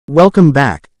Welcome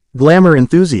back, glamour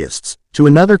enthusiasts, to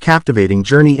another captivating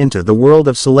journey into the world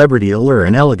of celebrity allure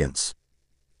and elegance.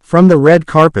 From the red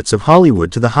carpets of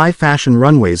Hollywood to the high-fashion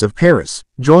runways of Paris,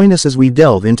 join us as we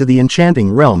delve into the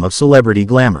enchanting realm of celebrity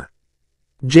glamour.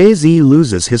 Jay-Z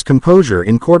loses his composure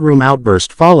in courtroom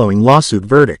outburst following lawsuit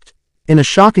verdict. In a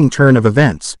shocking turn of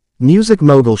events, music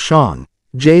mogul Sean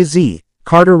Jay-Z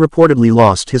Carter reportedly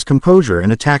lost his composure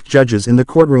and attacked judges in the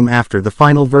courtroom after the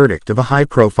final verdict of a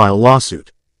high-profile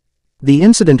lawsuit. The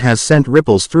incident has sent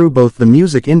ripples through both the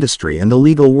music industry and the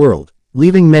legal world,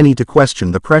 leaving many to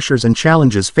question the pressures and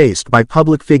challenges faced by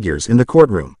public figures in the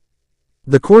courtroom.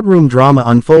 The courtroom drama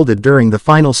unfolded during the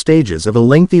final stages of a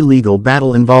lengthy legal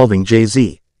battle involving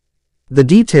Jay-Z. The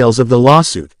details of the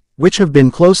lawsuit, which have been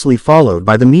closely followed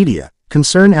by the media,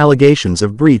 concern allegations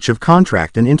of breach of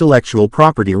contract and intellectual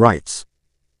property rights.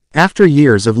 After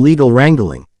years of legal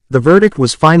wrangling, the verdict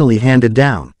was finally handed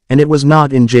down, and it was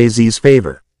not in Jay-Z's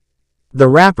favor. The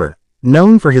rapper,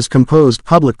 known for his composed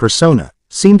public persona,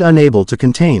 seemed unable to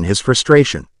contain his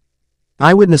frustration.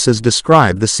 Eyewitnesses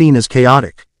described the scene as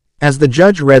chaotic. As the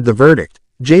judge read the verdict,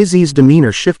 Jay-Z's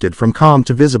demeanor shifted from calm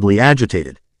to visibly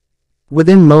agitated.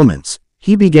 Within moments,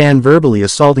 he began verbally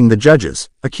assaulting the judges,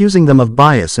 accusing them of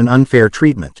bias and unfair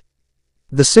treatment.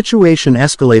 The situation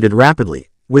escalated rapidly,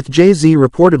 with Jay-Z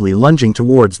reportedly lunging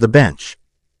towards the bench.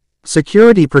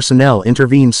 Security personnel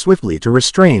intervened swiftly to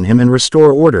restrain him and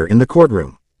restore order in the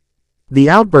courtroom. The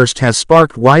outburst has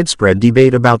sparked widespread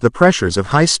debate about the pressures of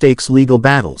high-stakes legal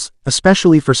battles,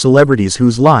 especially for celebrities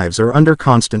whose lives are under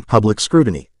constant public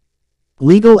scrutiny.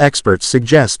 Legal experts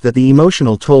suggest that the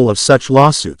emotional toll of such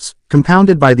lawsuits,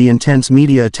 compounded by the intense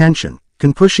media attention,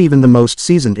 can push even the most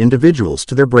seasoned individuals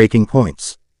to their breaking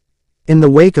points. In the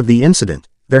wake of the incident,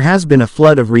 there has been a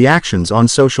flood of reactions on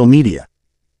social media.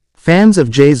 Fans of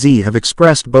Jay-Z have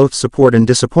expressed both support and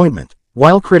disappointment,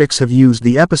 while critics have used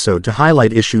the episode to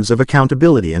highlight issues of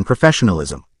accountability and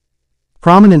professionalism.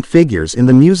 Prominent figures in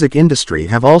the music industry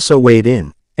have also weighed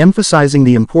in, emphasizing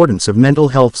the importance of mental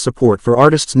health support for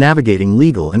artists navigating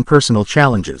legal and personal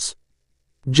challenges.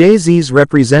 Jay-Z's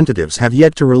representatives have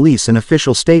yet to release an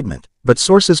official statement, but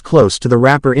sources close to the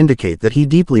rapper indicate that he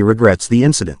deeply regrets the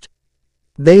incident.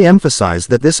 They emphasize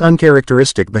that this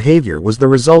uncharacteristic behavior was the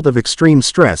result of extreme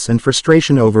stress and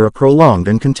frustration over a prolonged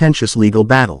and contentious legal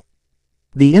battle.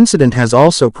 The incident has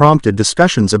also prompted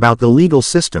discussions about the legal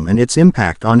system and its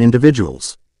impact on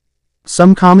individuals.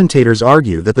 Some commentators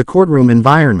argue that the courtroom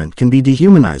environment can be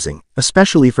dehumanizing,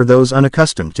 especially for those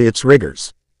unaccustomed to its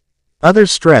rigors. Others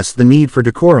stress the need for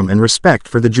decorum and respect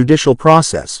for the judicial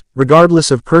process, regardless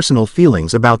of personal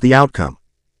feelings about the outcome.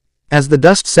 As the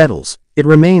dust settles, it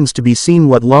remains to be seen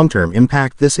what long-term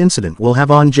impact this incident will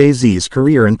have on Jay-Z's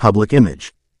career and public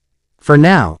image. For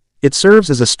now, it serves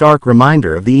as a stark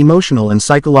reminder of the emotional and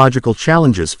psychological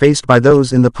challenges faced by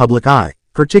those in the public eye,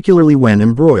 particularly when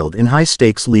embroiled in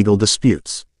high-stakes legal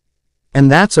disputes. And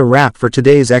that's a wrap for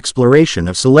today's exploration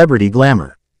of celebrity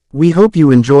glamour. We hope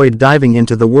you enjoyed diving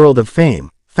into the world of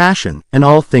fame, fashion, and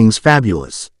all things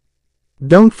fabulous.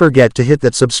 Don't forget to hit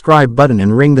that subscribe button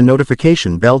and ring the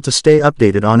notification bell to stay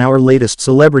updated on our latest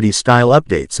celebrity-style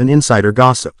updates and insider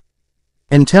gossip.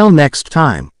 Until next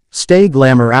time, stay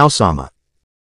glamour awesome.